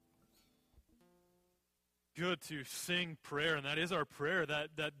good to sing prayer, and that is our prayer, that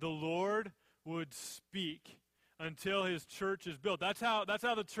the Lord would speak until his church is built. That's how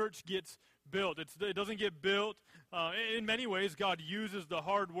the church gets built. It doesn't get built. In many ways, God uses the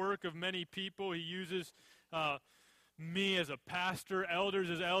hard work of many people. He uses me as a pastor, elders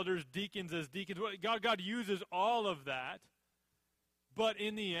as elders, deacons as deacons. God uses all of that. But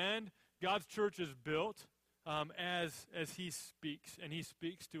in the end, God's church is built as he speaks, and he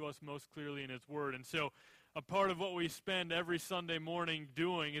speaks to us most clearly in his word. And so a part of what we spend every Sunday morning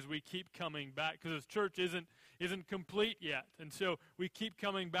doing is we keep coming back, because his church isn't complete yet. And so we keep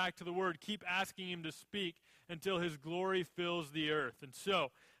coming back to the word, keep asking him to speak until his glory fills the earth. And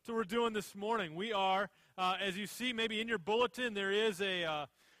so we're doing this morning. We are, as you see, maybe in your bulletin, there is an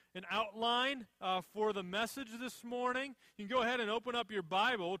outline for the message this morning. You can go ahead and open up your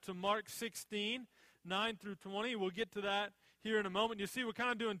Bible to Mark 16, 9 through 20. We'll get to that here in a moment. You see, we're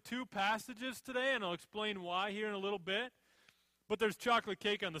kind of doing two passages today, and I'll explain why here in a little bit. But there's chocolate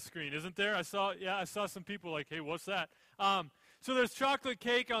cake on the screen, isn't there? I saw some people like, hey, what's that? So there's chocolate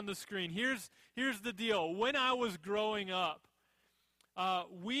cake on the screen. Here's the deal. When I was growing up,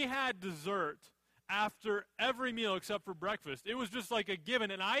 we had dessert after every meal except for breakfast. It was just like a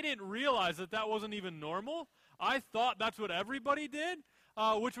given, and I didn't realize that wasn't even normal. I thought that's what everybody did,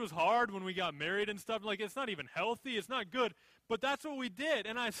 which was hard when we got married and stuff. Like, it's not even healthy. It's not good. But that's what we did,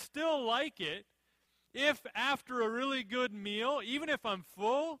 and I still like it if after a really good meal, even if I'm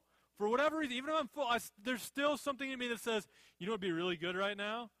full, for whatever reason, even if I'm full, there's still something in me that says, you know what would be really good right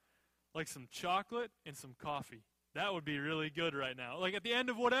now? Like some chocolate and some coffee. That would be really good right now. Like at the end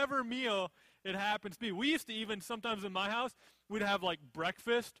of whatever meal it happens to be. We used to even, sometimes in my house, we'd have like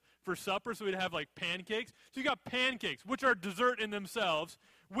breakfast for supper, so we'd have like pancakes. So you got pancakes, which are dessert in themselves,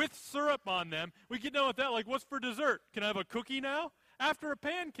 with syrup on them. We get done with that, like, what's for dessert? Can I have a cookie now? After a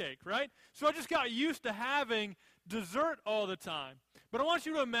pancake, right? So I just got used to having dessert all the time. But I want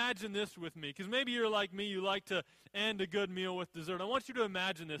you to imagine this with me, because maybe you're like me, you like to end a good meal with dessert. I want you to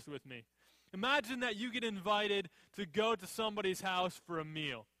imagine this with me. Imagine that you get invited to go to somebody's house for a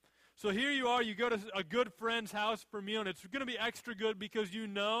meal. So here you are, you go to a good friend's house for a meal, and it's going to be extra good because you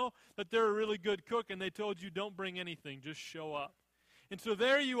know that they're a really good cook, and they told you don't bring anything, just show up. And so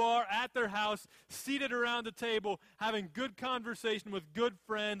there you are at their house, seated around the table, having good conversation with good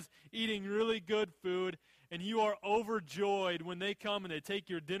friends, eating really good food, and you are overjoyed when they come and they take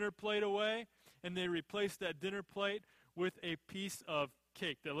your dinner plate away, and they replace that dinner plate with a piece of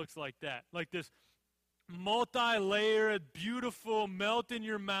cake that looks like that, like this multi-layered, beautiful,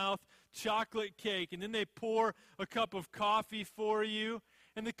 melt-in-your-mouth chocolate cake. And then they pour a cup of coffee for you,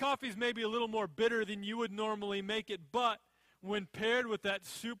 and the coffee's maybe a little more bitter than you would normally make it, but when paired with that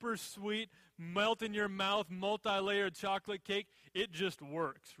super sweet, melt-in-your-mouth, multi-layered chocolate cake, it just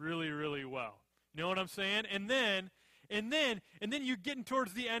works really, really well. You know what I'm saying? And then you're getting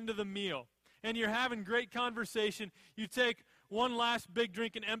towards the end of the meal, and you're having great conversation. You take one last big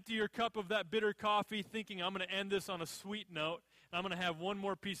drink and empty your cup of that bitter coffee, thinking, I'm going to end this on a sweet note, and I'm going to have one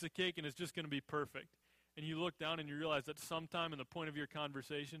more piece of cake, and it's just going to be perfect. And you look down and you realize that sometime in the point of your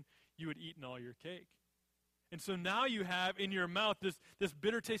conversation, you had eaten all your cake. And so now you have in your mouth this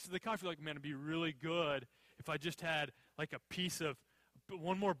bitter taste of the coffee. You're like, man, it'd be really good if I just had like a piece of,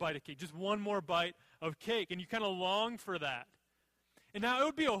 one more bite of cake, just one more bite of cake. And you kind of long for that. And now it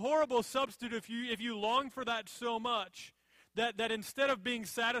would be a horrible substitute if you long for that so much that instead of being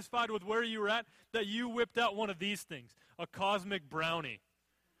satisfied with where you were at, that you whipped out one of these things, a cosmic brownie.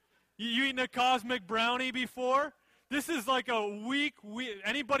 You eaten a cosmic brownie before? This is like a weak,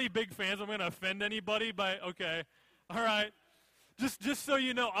 anybody big fans? I'm going to offend anybody okay. All right. Just so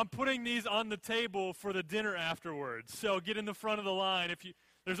you know, I'm putting these on the table for the dinner afterwards. So get in the front of the line.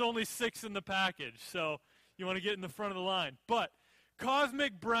 There's only 6 in the package, so you want to get in the front of the line. But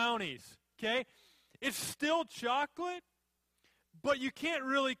cosmic brownies, okay? It's still chocolate, but you can't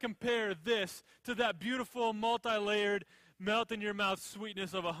really compare this to that beautiful, multi-layered, melt-in-your-mouth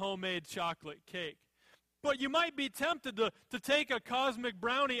sweetness of a homemade chocolate cake. But you might be tempted to take a cosmic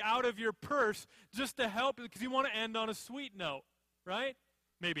brownie out of your purse just to help, because you want to end on a sweet note, right?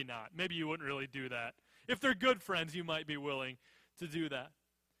 Maybe not. Maybe you wouldn't really do that. If they're good friends, you might be willing to do that.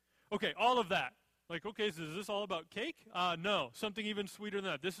 Okay, all of that. Like, okay, so is this all about cake? No, something even sweeter than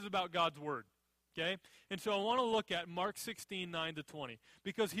that. This is about God's word. Okay? And so I want to look at Mark 16, 9 to 20,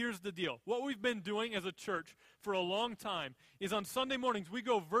 because here's the deal. What we've been doing as a church for a long time is on Sunday mornings we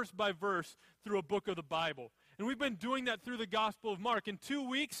go verse by verse through a book of the Bible. And we've been doing that through the Gospel of Mark. And 2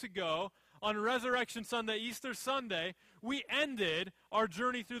 weeks ago, on Resurrection Sunday, Easter Sunday, we ended our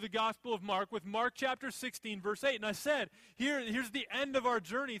journey through the Gospel of Mark with Mark chapter 16, verse 8. And I said, here's the end of our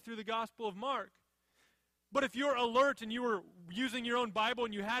journey through the Gospel of Mark. But if you're alert and you were using your own Bible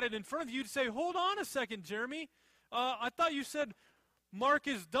and you had it in front of you, you'd say, hold on a second, Jeremy. I thought you said Mark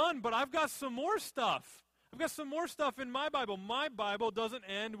is done, but I've got some more stuff. I've got some more stuff in my Bible. My Bible doesn't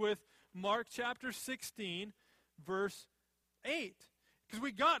end with Mark chapter 16, verse 8. Because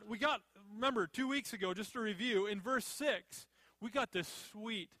we got, remember, 2 weeks ago, just to review, in verse 6, we got this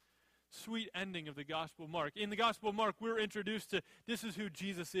sweet ending of the Gospel of Mark. In the Gospel of Mark, we're introduced to this is who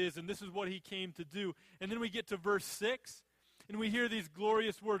Jesus is, and this is what he came to do. And then we get to verse 6, and we hear these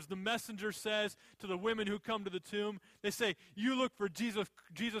glorious words. The messenger says to the women who come to the tomb, they say, you look for Jesus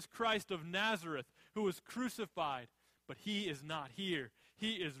Christ of Nazareth, who was crucified, but he is not here.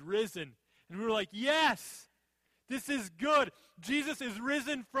 He is risen. And we were like, yes, this is good. Jesus is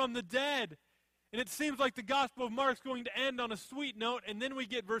risen from the dead. And it seems like the Gospel of Mark's going to end on a sweet note, and then we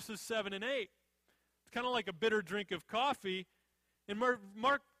get verses 7 and 8. It's kind of like a bitter drink of coffee. In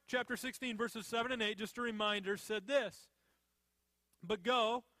Mark chapter 16, verses 7 and 8, just a reminder, said this, but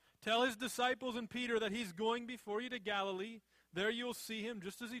go, tell his disciples and Peter that he's going before you to Galilee. There you will see him,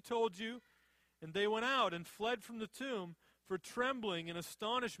 just as he told you. And they went out and fled from the tomb, for trembling and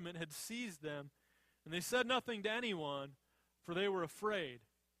astonishment had seized them. And they said nothing to anyone, for they were afraid.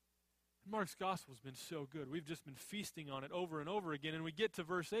 Mark's gospel has been so good. We've just been feasting on it over and over again. And we get to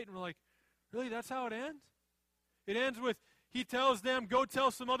verse 8 and we're like, really, that's how it ends? It ends with, he tells them, go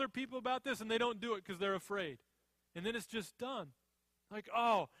tell some other people about this, and they don't do it because they're afraid. And then it's just done. Like,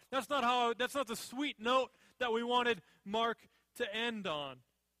 oh, that's not the sweet note that we wanted Mark to end on.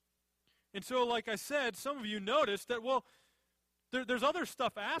 And so, like I said, some of you noticed that, well, there's other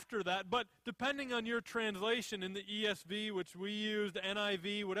stuff after that, but depending on your translation in the ESV, which we use, the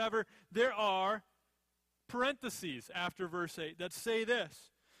NIV, whatever, there are parentheses after verse 8 that say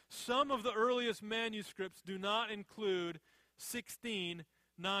this. Some of the earliest manuscripts do not include 16,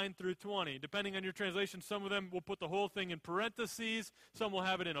 9 through 20. Depending on your translation, some of them will put the whole thing in parentheses. Some will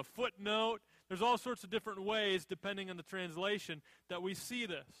have it in a footnote. There's all sorts of different ways, depending on the translation, that we see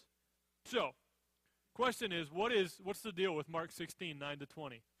this. So, question is, what's the deal with Mark 16, 9 to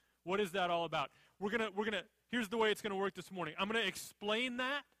 20? What is that all about? Here's the way it's going to work this morning. I'm going to explain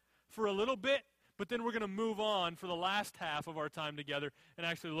that for a little bit, but then we're going to move on for the last half of our time together and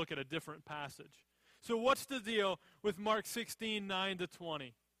actually look at a different passage. So what's the deal with Mark 16, 9 to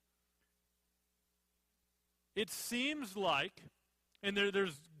 20? It seems like, and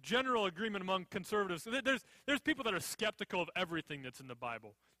there's general agreement among conservatives, there's people that are skeptical of everything that's in the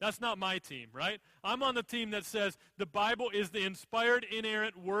Bible. That's not my team, right? I'm on the team that says the Bible is the inspired,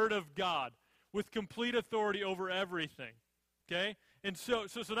 inerrant Word of God with complete authority over everything, okay? And so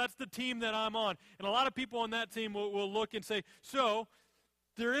that's the team that I'm on. And a lot of people on that team will look and say, so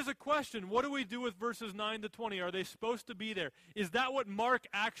there is a question. What do we do with verses 9 to 20? Are they supposed to be there? Is that what Mark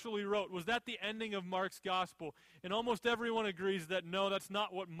actually wrote? Was that the ending of Mark's gospel? And almost everyone agrees that no, that's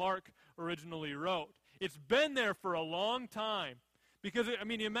not what Mark originally wrote. It's been there for a long time. Because, I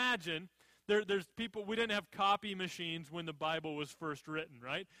mean, imagine, there's people, we didn't have copy machines when the Bible was first written,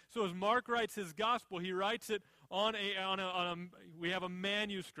 right? So as Mark writes his gospel, he writes it we have a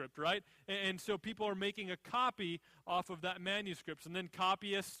manuscript, right? And so people are making a copy off of that manuscript. And then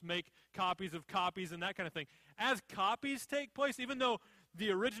copyists make copies of copies and that kind of thing. As copies take place, even though the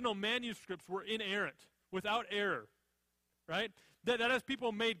original manuscripts were inerrant, without error, right? That as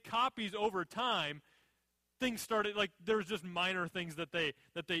people made copies over time, things started, like, there was just minor things that they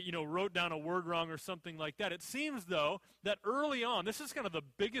wrote down a word wrong or something like that. It seems, though, that early on, this is kind of the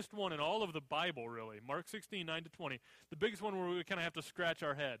biggest one in all of the Bible, really, Mark 16, 9 to 20, the biggest one where we kind of have to scratch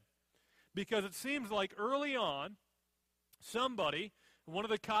our head. Because it seems like early on, somebody, one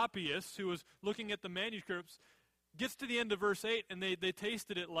of the copyists who was looking at the manuscripts, gets to the end of verse 8, and they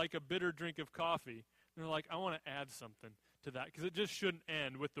tasted it like a bitter drink of coffee. And they're like, I want to add something to that, because it just shouldn't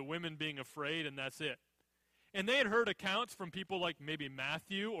end with the women being afraid, and that's it. And they had heard accounts from people like maybe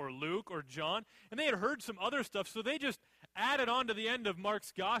Matthew or Luke or John, and they had heard some other stuff, so they just added on to the end of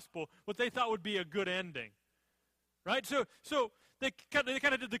Mark's gospel what they thought would be a good ending, right? So they kind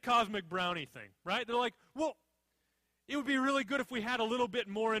of did the cosmic brownie thing, right? They're like, well, it would be really good if we had a little bit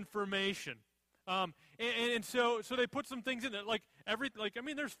more information. And so they put some things in there,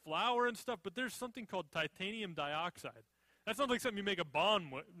 there's flour and stuff, but there's something called titanium dioxide. That sounds like something you make a bomb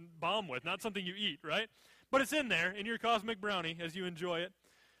with, not something you eat, right? But it's in there in your cosmic brownie as you enjoy it.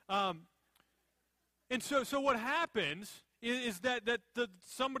 And so what happens is that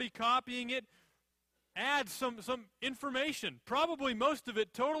somebody copying it adds some information, probably most of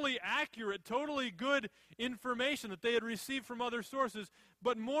it totally accurate, totally good information that they had received from other sources,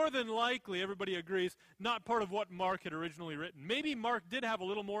 but more than likely, everybody agrees, not part of what Mark had originally written. Maybe Mark did have a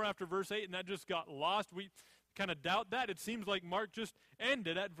little more after verse 8, and that just got lost. We kind of doubt that. It seems like Mark just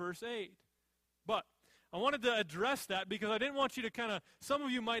ended at verse 8. But I wanted to address that because I didn't want you to some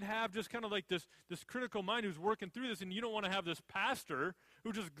of you might have just kind of like this critical mind who's working through this, and you don't want to have this pastor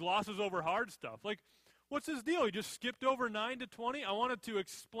who just glosses over hard stuff. Like, what's his deal? He just skipped over 9 to 20? I wanted to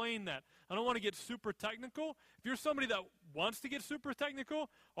explain that. I don't want to get super technical. If you're somebody that wants to get super technical,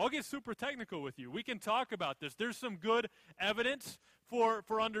 I'll get super technical with you. We can talk about this. There's some good evidence for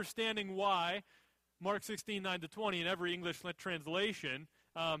understanding why Mark 16, 9 to 20 in every English translation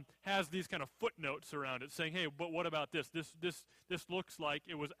has these kind of footnotes around it saying, hey, but what about this? This looks like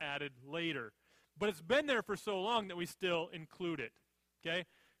it was added later. But it's been there for so long that we still include it. Okay?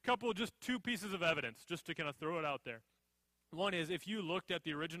 Just two pieces of evidence, just to kind of throw it out there. One is, if you looked at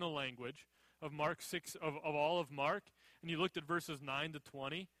the original language of Mark 6, of all of Mark, and you looked at verses 9 to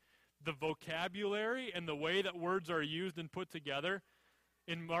 20, the vocabulary and the way that words are used and put together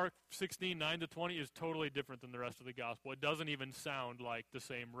in Mark 16, 9 to 20 is totally different than the rest of the gospel. It doesn't even sound like the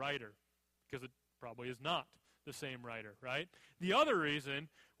same writer, because it probably is not the same writer, right? The other reason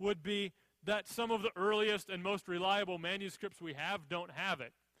would be that some of the earliest and most reliable manuscripts we have don't have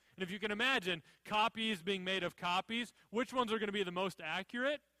it. And if you can imagine copies being made of copies, which ones are going to be the most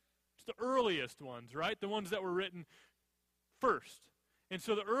accurate? It's the earliest ones, right? The ones that were written first. And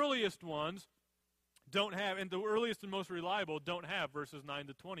so the earliest ones don't have, and the earliest and most reliable don't have verses 9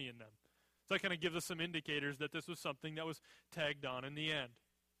 to 20 in them. So that kind of gives us some indicators that this was something that was tagged on in the end.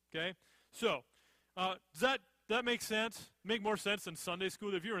 Okay? So, does that make sense? Make more sense than Sunday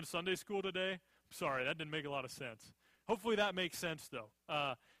school? If you were in Sunday school today, sorry, that didn't make a lot of sense. Hopefully that makes sense, though,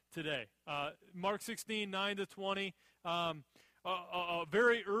 today. Mark 16, 9 to 20, a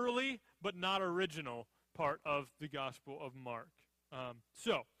very early but not original part of the Gospel of Mark.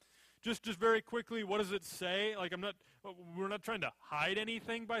 Just very quickly, what does it say? Like, we're not trying to hide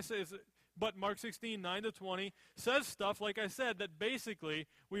anything by saying, but Mark 16, 9 to 20 says stuff, like I said, that basically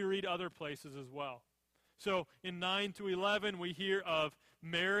we read other places as well. So in 9 to 11, we hear of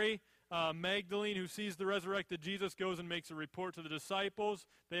Mary Magdalene, who sees the resurrected Jesus, goes and makes a report to the disciples.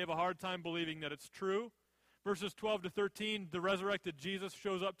 They have a hard time believing that it's true. Verses 12 to 13, the resurrected Jesus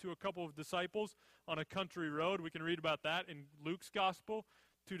shows up to a couple of disciples on a country road. We can read about that in Luke's gospel.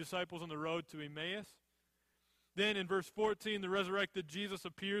 2 disciples on the road to Emmaus. Then in verse 14, the resurrected Jesus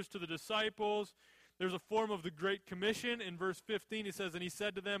appears to the disciples. There's a form of the Great Commission. In verse 15, he says, and he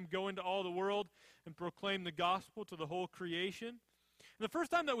said to them, go into all the world and proclaim the gospel to the whole creation. And the first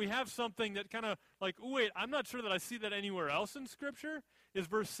time that we have something that kind of like, wait, I'm not sure that I see that anywhere else in Scripture, is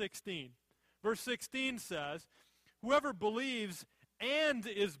verse 16. Verse 16 says, whoever believes and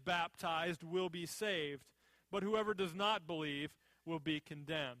is baptized will be saved, but whoever does not believe will be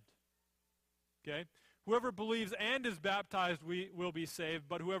condemned. Okay? Whoever believes and is baptized will be saved,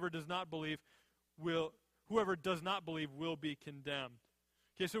 but whoever does not believe will be condemned.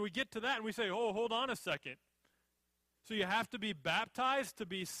 Okay, so we get to that and we say, oh, hold on a second. So you have to be baptized to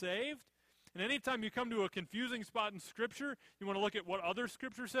be saved? And anytime you come to a confusing spot in Scripture, you want to look at what other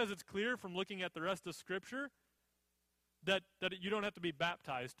Scripture says. It's clear from looking at the rest of Scripture that you don't have to be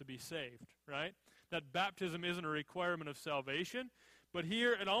baptized to be saved, right? That baptism isn't a requirement of salvation. But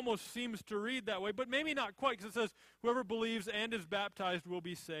here it almost seems to read that way, but maybe not quite, because it says, whoever believes and is baptized will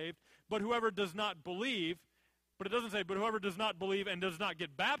be saved, but whoever does not believe, but it doesn't say, but whoever does not believe and does not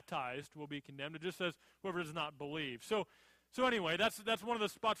get baptized will be condemned. It just says, whoever does not believe. So anyway, that's one of the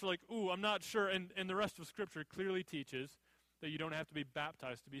spots where like, I'm not sure, and the rest of Scripture clearly teaches that you don't have to be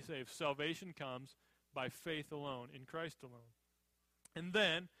baptized to be saved. Salvation comes by faith alone, in Christ alone. And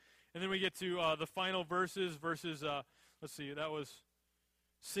then we get to the final verses, let's see, that was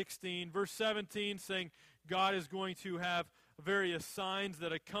 16. Verse 17 saying God is going to have various signs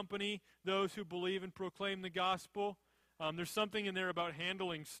that accompany those who believe and proclaim the gospel. There's something in there about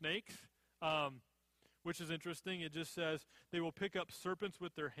handling snakes, which is interesting. It just says they will pick up serpents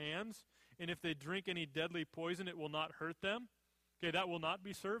with their hands, and if they drink any deadly poison, it will not hurt them. Okay, that will not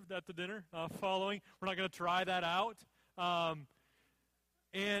be served at the dinner following. We're not going to try that out.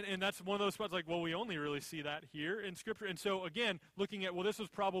 And that's one of those spots like, well, we only really see that here in Scripture. And so, again, looking at, well, this was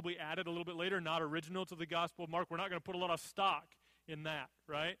probably added a little bit later, not original to the Gospel of Mark. We're not going to put a lot of stock in that,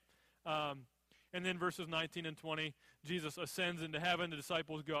 right? And then verses 19 and 20, Jesus ascends into heaven. The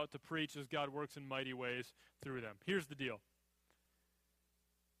disciples go out to preach as God works in mighty ways through them. Here's the deal.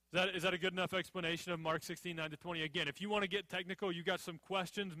 Is that a good enough explanation of Mark 16, 9-20? Again, if you want to get technical, you got some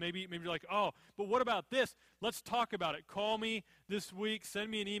questions, maybe you're like, oh, but what about this? Let's talk about it. Call me this week,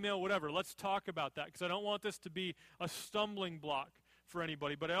 send me an email, whatever. Let's talk about that, because I don't want this to be a stumbling block for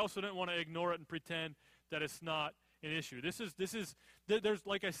anybody, but I also don't want to ignore it and pretend that it's not an issue. There's,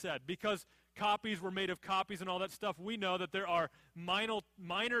 like I said, because copies were made of copies and all that stuff, we know that there are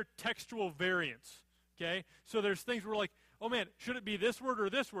minor textual variants, okay? So there's things where like, oh man, should it be this word or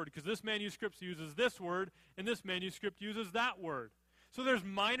this word? Because this manuscript uses this word, and this manuscript uses that word. So there's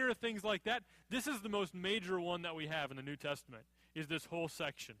minor things like that. This is the most major one that we have in the New Testament, is this whole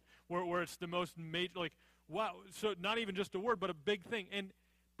section, where it's the most major, like, wow, so not even just a word, but a big thing.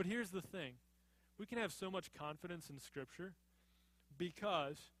 But here's the thing. We can have so much confidence in Scripture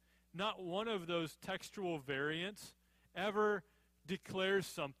because not one of those textual variants ever declares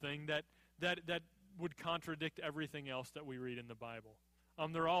something that would contradict everything else that we read in the Bible.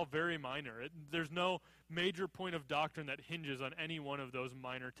 They're all very minor. There's no major point of doctrine that hinges on any one of those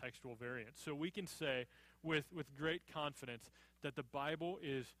minor textual variants. So we can say with great confidence that the Bible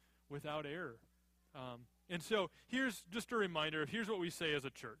is without error. And so here's just a reminder. Here's what we say as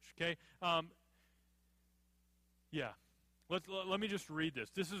a church, okay? Let me just read this.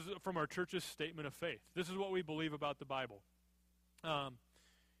 This is from our church's statement of faith. This is what we believe about the Bible.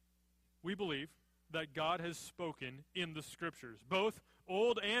 We believe that God has spoken in the Scriptures, both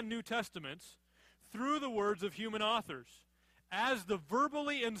Old and New Testaments, through the words of human authors. As the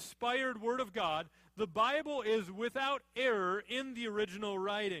verbally inspired Word of God, the Bible is without error in the original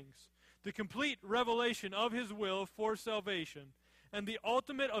writings, the complete revelation of His will for salvation, and the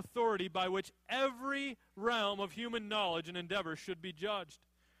ultimate authority by which every realm of human knowledge and endeavor should be judged.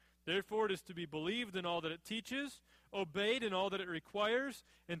 Therefore, it is to be believed in all that it teaches, obeyed in all that it requires,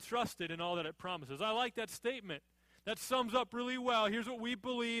 and trusted in all that it promises. I like that statement. That sums up really well. Here's what we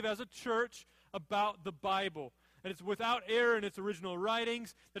believe as a church about the Bible. And it's without error in its original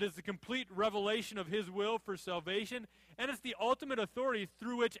writings, that is the complete revelation of His will for salvation, and it's the ultimate authority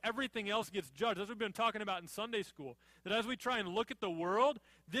through which everything else gets judged. That's what we've been talking about in Sunday school. That as we try and look at the world,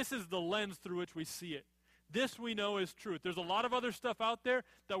 this is the lens through which we see it. This we know is truth. There's a lot of other stuff out there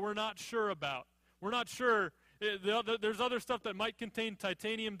that we're not sure about. We're not sure. There's other stuff that might contain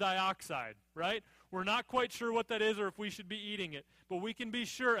titanium dioxide, right? We're not quite sure what that is or if we should be eating it. But we can be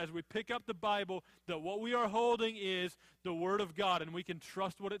sure as we pick up the Bible that what we are holding is the Word of God, and we can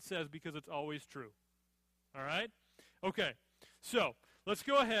trust what it says because it's always true. All right? Okay, so let's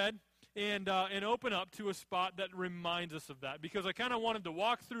go ahead and open up to a spot that reminds us of that, because I kind of wanted to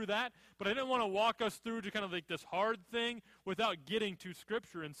walk through that, but I didn't want to walk us through to kind of like this hard thing without getting to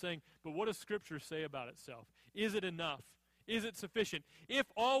Scripture and saying, but what does Scripture say about itself? Is it enough? Is it sufficient? If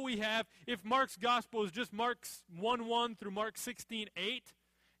all we have, if Mark's gospel is just Mark 1:1 through Mark 16:8,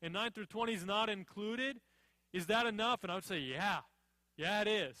 and 9 through 20 is not included, is that enough? And I would say, yeah, it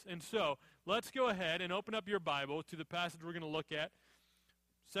is. And so let's go ahead and open up your Bible to the passage we're going to look at,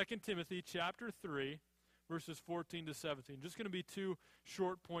 2 Timothy chapter 3, verses 14 to 17. Just going to be two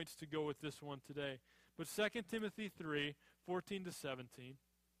short points to go with this one today. But 2 Timothy 3, 14 to 17.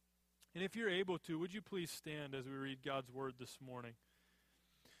 And if you're able to, would you please stand as we read God's word this morning?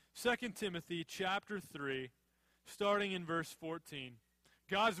 2 Timothy chapter 3, starting in verse 14.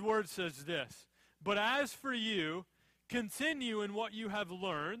 God's word says this, "But as for you, continue in what you have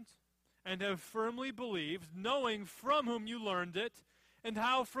learned and have firmly believed, knowing from whom you learned it, and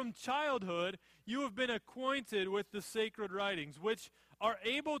how from childhood you have been acquainted with the sacred writings, which are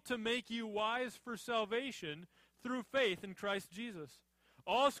able to make you wise for salvation through faith in Christ Jesus.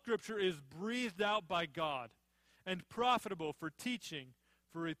 All Scripture is breathed out by God and profitable for teaching,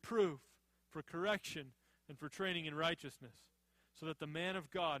 for reproof, for correction, and for training in righteousness, so that the man of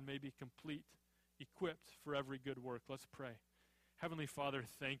God may be complete, equipped for every good work." Let's pray. Heavenly Father,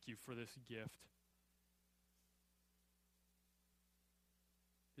 thank you for this gift.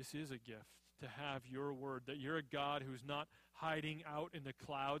 This is a gift to have your word, that you're a God who's not hiding out in the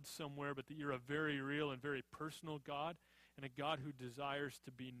clouds somewhere, but that you're a very real and very personal God, and a God who desires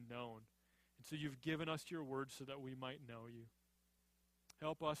to be known. And so you've given us your word so that we might know you.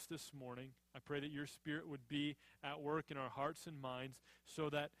 Help us this morning. I pray that your Spirit would be at work in our hearts and minds, so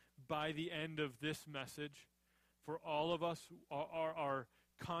that by the end of this message, for all of us, our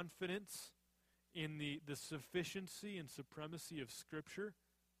confidence in the sufficiency and supremacy of Scripture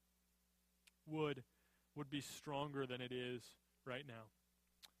would be stronger than it is right now.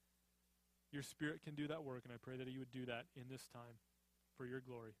 Your Spirit can do that work, and I pray that you would do that in this time for your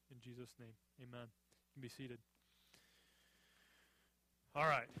glory. In Jesus' name, amen. You can be seated. All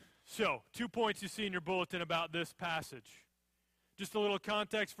right, so 2 points you see in your bulletin about this passage. Just a little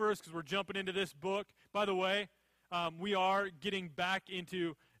context first, because we're jumping into this book. By the way, we are getting back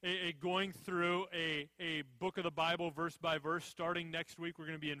into going through a book of the Bible verse by verse. Starting next week, we're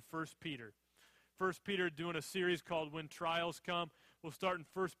going to be in 1 Peter. 1 Peter, doing a series called When Trials Come. We'll start in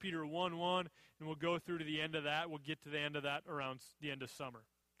 1 Peter 1:1, and we'll go through to the end of that. We'll get to the end of that around the end of summer.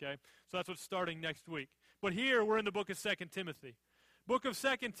 Okay? So that's what's starting next week. But here, we're in the book of 2 Timothy. Book of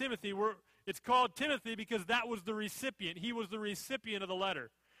 2 Timothy, it's called Timothy because that was the recipient. He was the recipient of the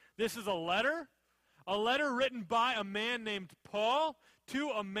letter. This is a letter written by a man named Paul to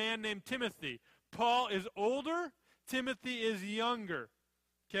a man named Timothy. Paul is older, Timothy is younger.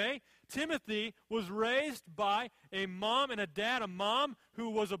 Okay? Timothy was raised by a mom and a dad, a mom who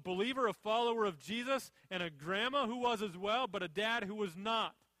was a believer, a follower of Jesus, and a grandma who was as well, but a dad who was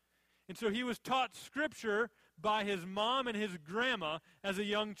not. And so he was taught Scripture by his mom and his grandma as a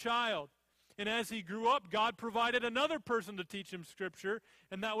young child. And as he grew up, God provided another person to teach him Scripture,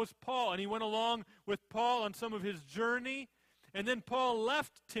 and that was Paul. And he went along with Paul on some of his journey. And then Paul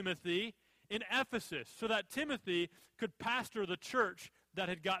left Timothy in Ephesus so that Timothy could pastor the church that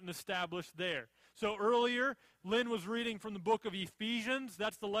had gotten established there. So earlier, Lynn was reading from the book of Ephesians.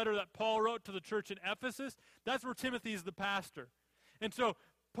 That's the letter that Paul wrote to the church in Ephesus. That's where Timothy is the pastor. And so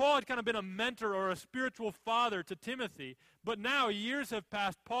Paul had kind of been a mentor or a spiritual father to Timothy. But now years have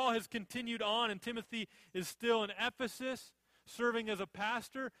passed. Paul has continued on, and Timothy is still in Ephesus, serving as a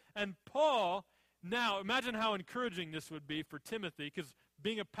pastor. And Paul, now, imagine how encouraging this would be for Timothy, because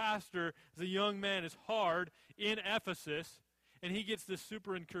being a pastor as a young man is hard in Ephesus. And he gets this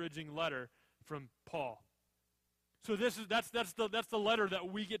super encouraging letter from Paul. So that's the letter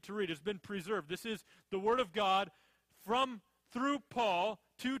that we get to read. It's been preserved. This is the Word of God through Paul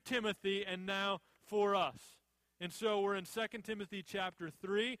to Timothy and now for us. And so we're in 2 Timothy chapter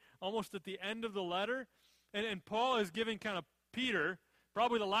 3, almost at the end of the letter. And Paul is giving kind of Peter,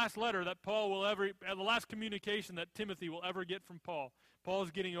 probably the last letter that the last communication that Timothy will ever get from Paul. Paul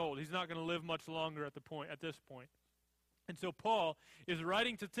is getting old. He's not going to live much longer at this point. And so Paul is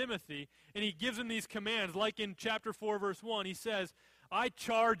writing to Timothy, and he gives him these commands. Like in chapter 4, verse 1, he says, I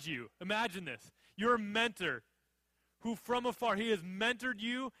charge you. Imagine this. Your mentor, who from afar, he has mentored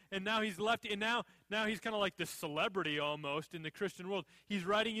you, and now he's left you. And now he's kind of like this celebrity almost in the Christian world. He's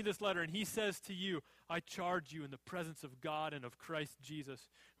writing you this letter, and he says to you, I charge you in the presence of God and of Christ Jesus,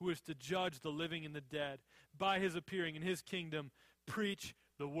 who is to judge the living and the dead. By his appearing in his kingdom, preach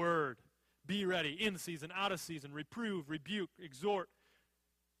the word. Be ready, in season, out of season, reprove, rebuke, exhort.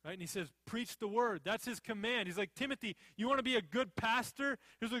 Right? And he says, preach the word. That's his command. He's like, Timothy, you want to be a good pastor?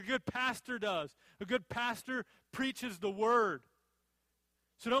 Here's what a good pastor does. A good pastor preaches the word.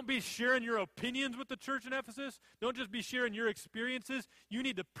 So don't be sharing your opinions with the church in Ephesus. Don't just be sharing your experiences. You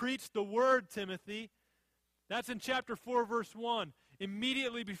need to preach the word, Timothy. That's in chapter 4, verse 1.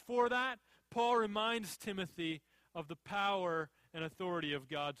 Immediately before that, Paul reminds Timothy of the power and authority of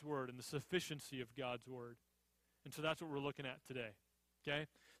God's word and the sufficiency of God's word. And so that's what we're looking at today. Okay?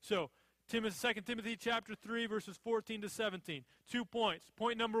 So, 2 Timothy chapter 3, verses 14 to 17. 2 points.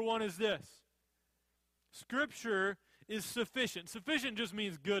 Point number 1 is this. Scripture is sufficient. Sufficient just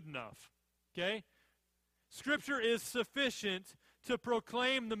means good enough. Okay? Scripture is sufficient to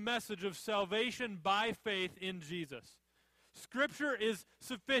proclaim the message of salvation by faith in Jesus. Scripture is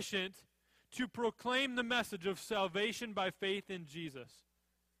sufficient to proclaim the message of salvation by faith in Jesus.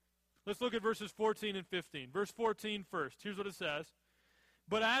 Let's look at verses 14 and 15. Verse 14 first. Here's what it says.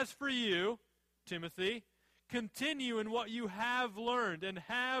 But as for you, Timothy, continue in what you have learned and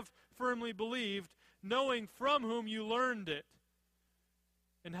have firmly believed, knowing from whom you learned it,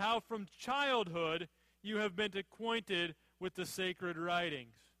 and how from childhood you have been acquainted with the sacred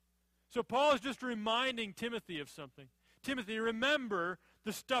writings. So Paul is just reminding Timothy of something. Timothy, remember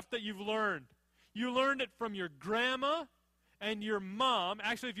the stuff that you've learned. You learned it from your grandma and your mom.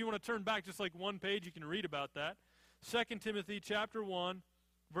 Actually, if you want to turn back just like one page, you can read about that. 2 Timothy chapter 1,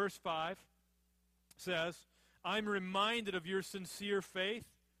 verse 5 says, I'm reminded of your sincere faith,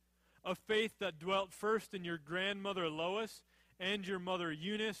 a faith that dwelt first in your grandmother Lois and your mother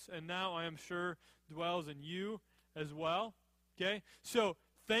Eunice, and now I am sure dwells in you as well. Okay? So,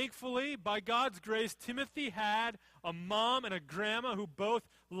 thankfully, by God's grace, Timothy had a mom and a grandma who both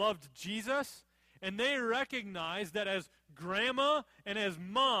loved Jesus, and they recognized that as grandma and as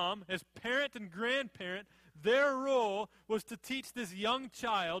mom, as parent and grandparent, their role was to teach this young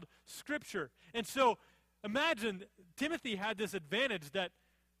child Scripture. And so, imagine, Timothy had this advantage that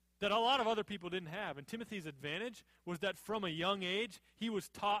a lot of other people didn't have. And Timothy's advantage was that from a young age, he was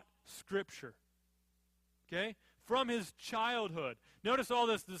taught Scripture. Okay? From his childhood. Notice all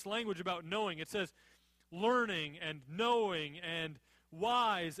this language about knowing. It says, learning and knowing and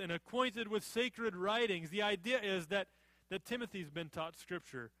wise and acquainted with sacred writings. The idea is that Timothy's been taught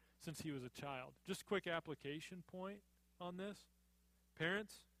Scripture since he was a child. Just a quick application point on this.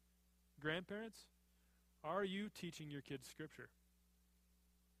 Parents, grandparents, are you teaching your kids Scripture?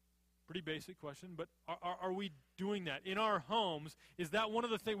 Pretty basic question, but are we doing that? In our homes, is that one of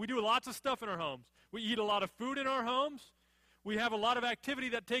the things? We do lots of stuff in our homes. We eat a lot of food in our homes. We have a lot of activity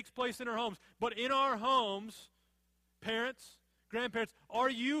that takes place in our homes. But in our homes, parents, grandparents, are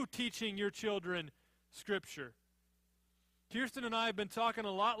you teaching your children Scripture? Kirsten and I have been talking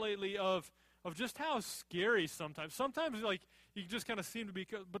a lot lately of just how scary sometimes. Sometimes, like, you just kind of seem to be,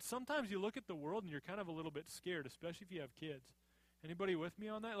 but sometimes you look at the world and you're kind of a little bit scared, especially if you have kids. Anybody with me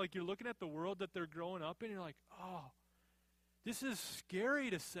on that? Like, you're looking at the world that they're growing up in, and you're like, oh, this is scary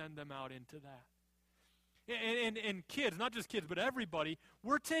to send them out into that. And kids, not just kids, but everybody,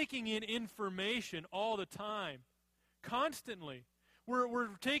 we're taking in information all the time, constantly. We're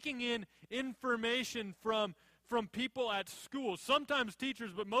taking in information from people at school, sometimes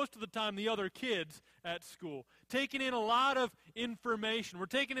teachers, but most of the time the other kids at school. Taking in a lot of information. We're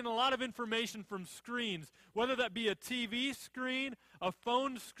taking in a lot of information from screens, whether that be a TV screen, a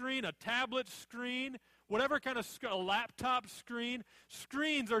phone screen, a tablet screen, whatever kind of a laptop screen.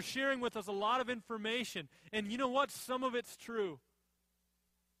 Screens are sharing with us a lot of information. And you know what? Some of it's true.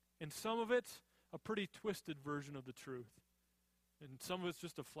 And some of it's a pretty twisted version of the truth. And some of it's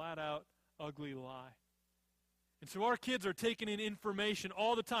just a flat-out ugly lie. And so our kids are taking in information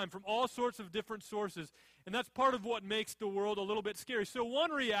all the time from all sorts of different sources. And that's part of what makes the world a little bit scary. So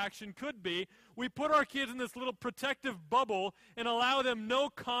one reaction could be we put our kids in this little protective bubble and allow them no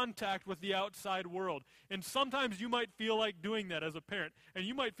contact with the outside world. And sometimes you might feel like doing that as a parent. And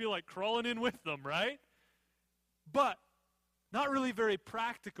you might feel like crawling in with them, right? But not really very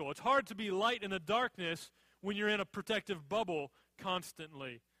practical. It's hard to be light in the darkness when you're in a protective bubble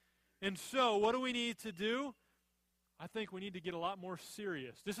constantly. And so what do we need to do? I think we need to get a lot more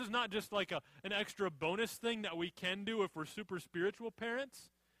serious. This is not just like an extra bonus thing that we can do if we're super spiritual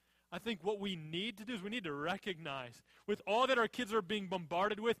parents. I think what we need to do is we need to recognize with all that our kids are being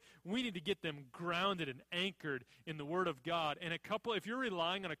bombarded with, we need to get them grounded and anchored in the Word of God. And if you're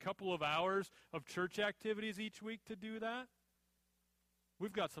relying on a couple of hours of church activities each week to do that,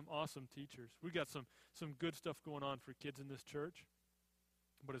 we've got some awesome teachers. We've got some good stuff going on for kids in this church,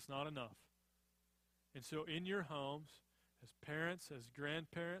 but it's not enough. And so in your homes, as parents, as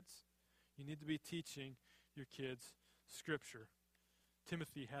grandparents, you need to be teaching your kids Scripture.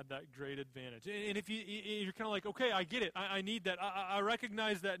 Timothy had that great advantage. And if you're kind of like, okay, I get it. I need that. I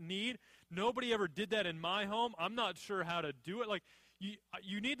recognize that need. Nobody ever did that in my home. I'm not sure how to do it. Like,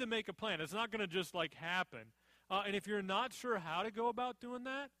 you need to make a plan. It's not going to just, like, happen. And if you're not sure how to go about doing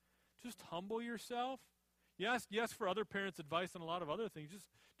that, just humble yourself. Yes, for other parents' advice on a lot of other things.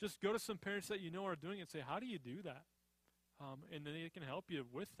 Just go to some parents that you know are doing it and say, how do you do that? And then they can help you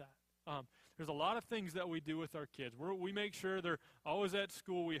with that. There's a lot of things that we do with our kids. We make sure they're always at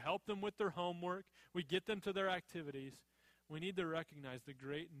school. We help them with their homework. We get them to their activities. We need to recognize the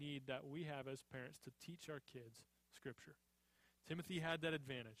great need that we have as parents to teach our kids Scripture. Timothy had that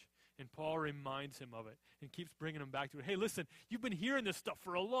advantage, and Paul reminds him of it and keeps bringing him back to it. Hey, listen, you've been hearing this stuff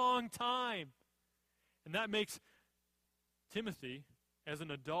for a long time. And that makes Timothy, as an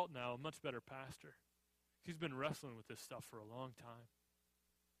adult now, a much better pastor. He's been wrestling with this stuff for a long time.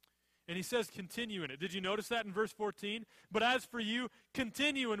 And he says, continue in it. Did you notice that in verse 14? But as for you,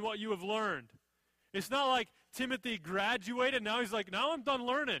 continue in what you have learned. It's not like Timothy graduated. Now he's like, now I'm done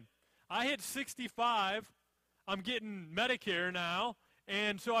learning. I hit 65. I'm getting Medicare now.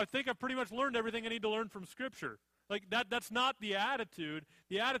 And so I think I've pretty much learned everything I need to learn from Scripture. Like, that's not the attitude.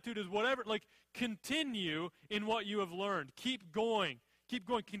 The attitude is whatever, like, continue in what you have learned. Keep going. Keep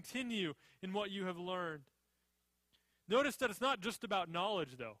going. Continue in what you have learned. Notice that it's not just about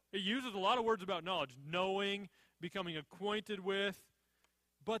knowledge, though. It uses a lot of words about knowledge. Knowing, becoming acquainted with.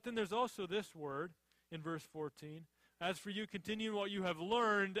 But then there's also this word in verse 14. As for you, continue in what you have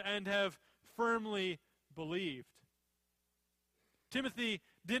learned and have firmly believed. Timothy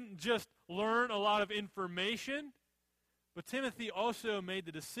didn't just learn a lot of information, but Timothy also made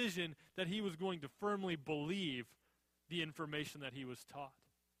the decision that he was going to firmly believe the information that he was taught.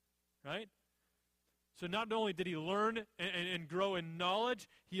 Right? So not only did he learn and grow in knowledge,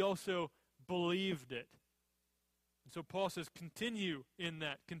 he also believed it. And so Paul says, continue in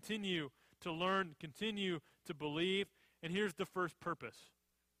that. Continue to learn, continue to believe. And here's the first purpose.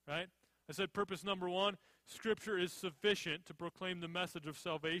 Right? I said purpose number one, Scripture is sufficient to proclaim the message of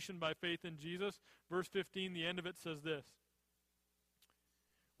salvation by faith in Jesus. Verse 15, the end of it says this.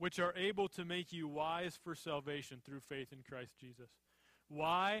 which are able to make you wise for salvation through faith in Christ Jesus.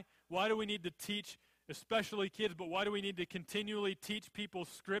 Why? Why do we need to teach, especially kids, but why do we need to continually teach people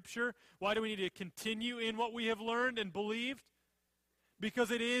Scripture? Why do we need to continue in what we have learned and believed?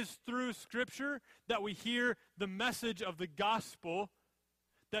 Because it is through Scripture that we hear the message of the gospel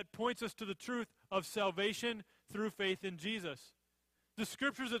that points us to the truth of salvation through faith in Jesus. The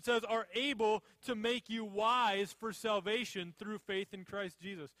Scriptures, it says, are able to make you wise for salvation through faith in Christ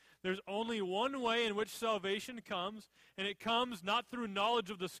Jesus. There's only one way in which salvation comes, and it comes not through knowledge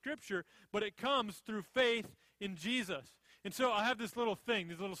of the Scripture, but it comes through faith in Jesus. And so I have this little thing,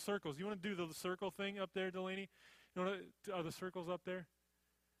 these little circles. You want to do the circle thing up there, Delaney? Are the circles up there?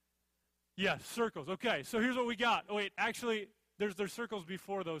 Yeah, circles. Okay, so here's what we got. Oh, wait, actually, there's circles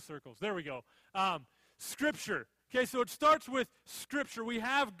before those circles. There we go. Scripture. Okay, so it starts with Scripture. We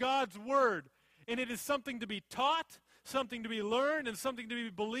have God's Word, and it is something to be taught, something to be learned, and something to be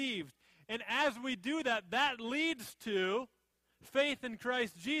believed. And as we do that, that leads to faith in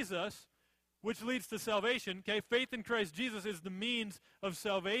Christ Jesus, which leads to salvation. Okay, faith in Christ Jesus is the means of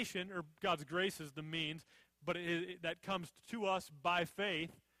salvation, or God's grace is the means, but that comes to us by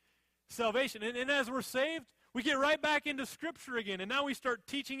faith. Salvation. And as we're saved, we get right back into Scripture again, and now we start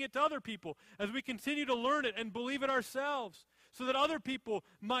teaching it to other people as we continue to learn it and believe it ourselves so that other people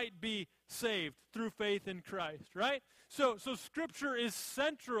might be saved through faith in Christ, right? So Scripture is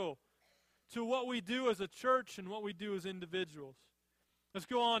central to what we do as a church and what we do as individuals. Let's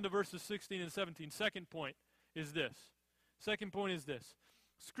go on to verses 16 and 17. Second point is this.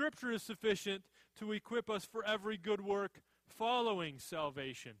 Scripture is sufficient to equip us for every good work following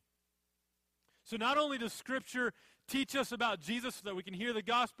salvation. So not only does Scripture teach us about Jesus so that we can hear the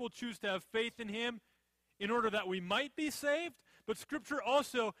gospel, choose to have faith in Him in order that we might be saved, but Scripture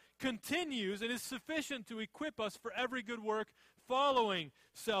also continues and is sufficient to equip us for every good work following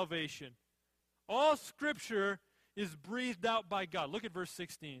salvation. All Scripture is breathed out by God. Look at verse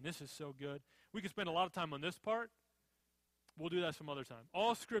 16. This is so good. We could spend a lot of time on this part. We'll do that some other time.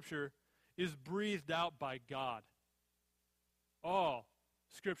 All Scripture is breathed out by God. All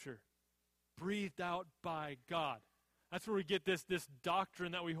Scripture breathed out by God. That's where we get this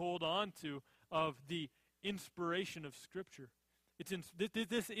doctrine that we hold on to of the inspiration of Scripture.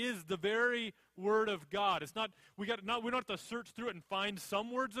 This is the very Word of God. It's not we don't have to search through it and find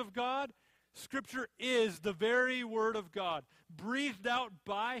some words of God. Scripture is the very Word of God, breathed out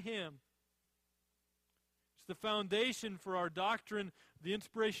by Him. It's the foundation for our doctrine, the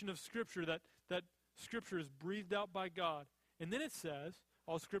inspiration of Scripture, that Scripture is breathed out by God. And then it says,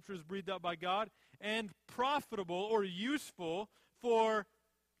 all Scripture is breathed out by God and profitable or useful for,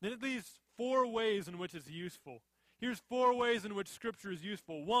 then it leaves 4 ways in which it's useful. Here's 4 ways in which Scripture is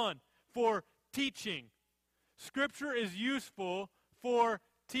useful. 1, for teaching. Scripture is useful for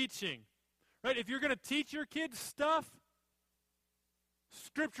teaching. Right? If you're going to teach your kids stuff,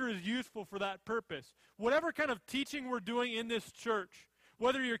 Scripture is useful for that purpose. Whatever kind of teaching we're doing in this church,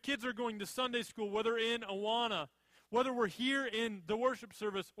 whether your kids are going to Sunday school, whether in Awana, whether we're here in the worship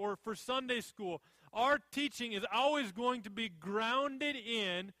service or for Sunday school, our teaching is always going to be grounded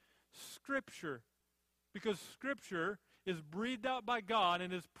in Scripture. Because Scripture is breathed out by God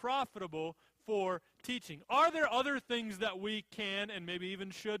and is profitable for teaching. Are there other things that we can and maybe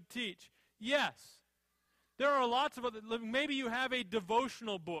even should teach? Yes. There are lots of other, maybe you have a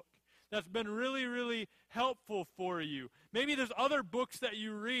devotional book that's been really, really helpful for you. Maybe there's other books that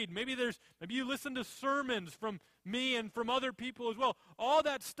you read. Maybe you listen to sermons from me and from other people as well. All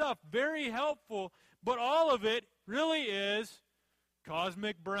that stuff, very helpful, but all of it really is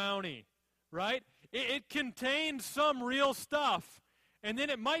cosmic brownie, right? It contains some real stuff, and then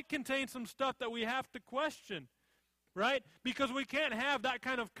it might contain some stuff that we have to question, right? Because we can't have that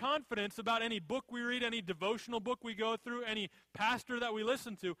kind of confidence about any book we read, any devotional book we go through, any pastor that we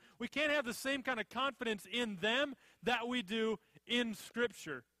listen to. We can't have the same kind of confidence in them that we do in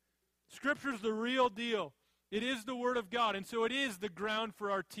Scripture. Scripture is the real deal. It is the Word of God, and so it is the ground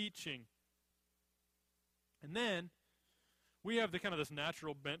for our teaching. And then we have the kind of this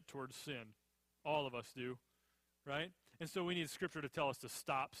natural bent towards sin. All of us do, right? And so we need Scripture to tell us to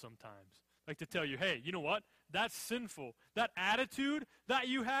stop sometimes. Like to tell you, hey, you know what? That's sinful. That attitude that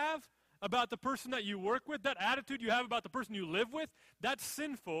you have about the person that you work with, that attitude you have about the person you live with, that's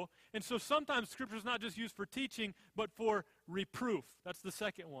sinful. And so sometimes Scripture is not just used for teaching, but for reproof. That's the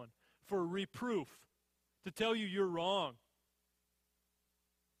second one. For reproof. To tell you you're wrong.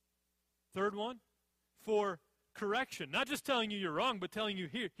 Third one, for correction. Not just telling you you're wrong, but telling you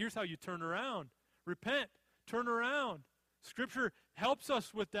here's how you turn around. Repent. Turn around. Scripture helps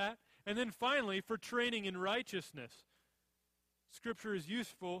us with that. And then finally, for training in righteousness. Scripture is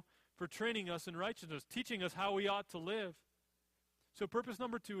useful for training us in righteousness, teaching us how we ought to live. So purpose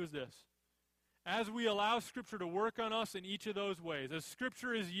number 2 is this. As we allow Scripture to work on us in each of those ways, as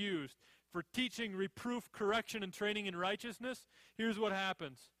Scripture is used for teaching, reproof, correction, and training in righteousness, here's what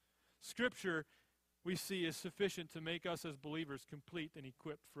happens. Scripture, we see, is sufficient to make us as believers complete and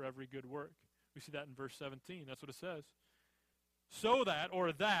equipped for every good work. We see that in verse 17. That's what it says. So that,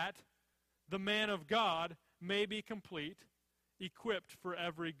 or that, the man of God may be complete, equipped for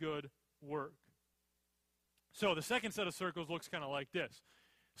every good work. So the second set of circles looks kind of like this.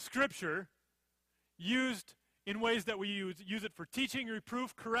 Scripture, used in ways that we use it for teaching,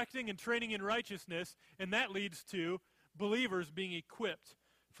 reproof, correcting, and training in righteousness, and that leads to believers being equipped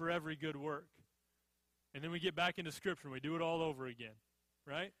for every good work. And then we get back into Scripture and we do it all over again,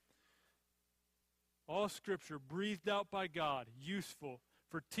 right? All Scripture breathed out by God, useful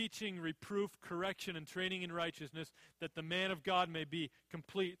for teaching, reproof, correction, and training in righteousness, that the man of God may be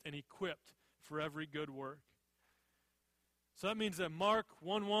complete and equipped for every good work. So that means that Mark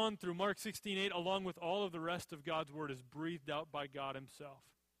 1:1 through Mark 16:8, along with all of the rest of God's Word, is breathed out by God Himself.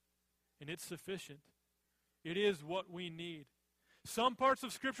 And it's sufficient. It is what we need. Some parts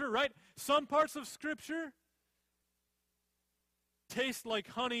of Scripture, right? Some parts of Scripture taste like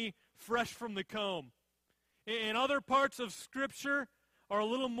honey fresh from the comb. And other parts of Scripture are a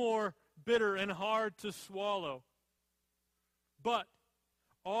little more bitter and hard to swallow. But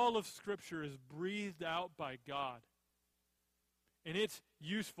all of Scripture is breathed out by God. And it's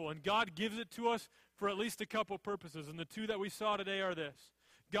useful. And God gives it to us for at least a couple purposes. And the two that we saw today are this.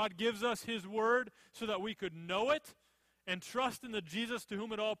 God gives us His Word so that we could know it and trust in the Jesus to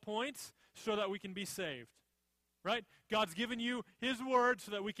whom it all points so that we can be saved. Right? God's given you His Word so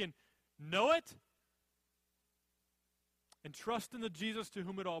that we can know it and trust in the Jesus to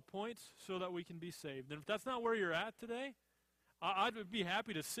whom it all points so that we can be saved. And if that's not where you're at today, I'd be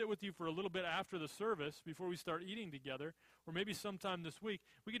happy to sit with you for a little bit after the service before we start eating together, or maybe sometime this week.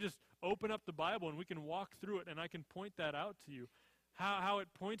 We could just open up the Bible and we can walk through it, and I can point that out to you, how it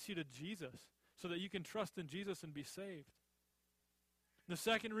points you to Jesus so that you can trust in Jesus and be saved. The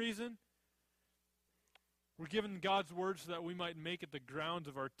second reason, we're given God's Word so that we might make it the grounds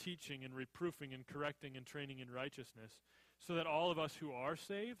of our teaching and reproofing and correcting and training in righteousness, so that all of us who are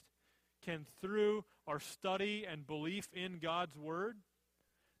saved can, through our study and belief in God's Word,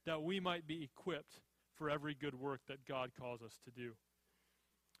 that we might be equipped for every good work that God calls us to do.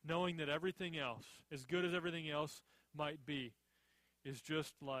 Knowing that everything else, as good as everything else might be, is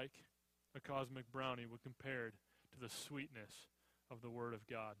just like a cosmic brownie when compared to the sweetness of the Word of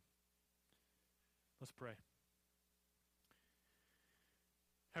God. Let's pray.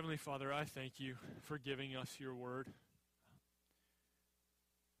 Heavenly Father, I thank you for giving us your Word.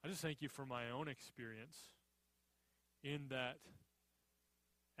 I just thank you for my own experience in that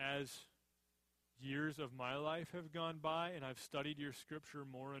as years of my life have gone by and I've studied your Scripture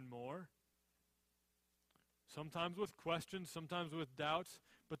more and more, sometimes with questions, sometimes with doubts,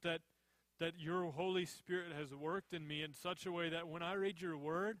 but that your Holy Spirit has worked in me in such a way that when I read your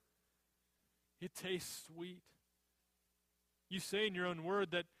Word, it tastes sweet. You say in your own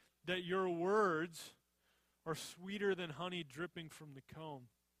Word that your words are sweeter than honey dripping from the comb.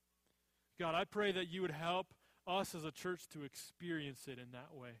 God, I pray that you would help us as a church to experience it in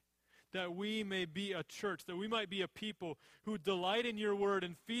that way. That we may be a church, that we might be a people who delight in your Word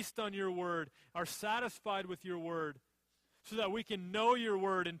and feast on your Word, are satisfied with your Word, so that we can know your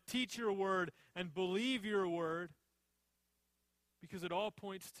Word and teach your Word and believe your Word, because it all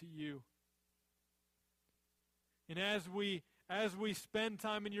points to you. And as we spend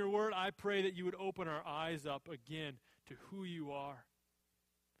time in your Word, I pray that you would open our eyes up again to who you are.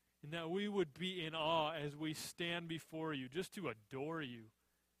 And that we would be in awe as we stand before you, just to adore you.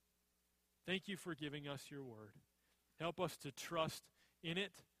 Thank you for giving us your Word. Help us to trust in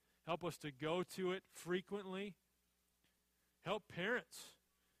it. Help us to go to it frequently. Help parents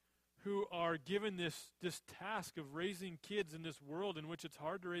who are given this task of raising kids in this world in which it's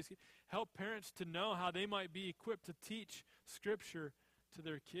hard to raise kids. Help parents to know how they might be equipped to teach Scripture to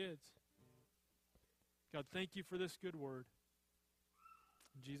their kids. God, thank you for this good Word.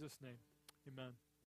 In Jesus' name, amen.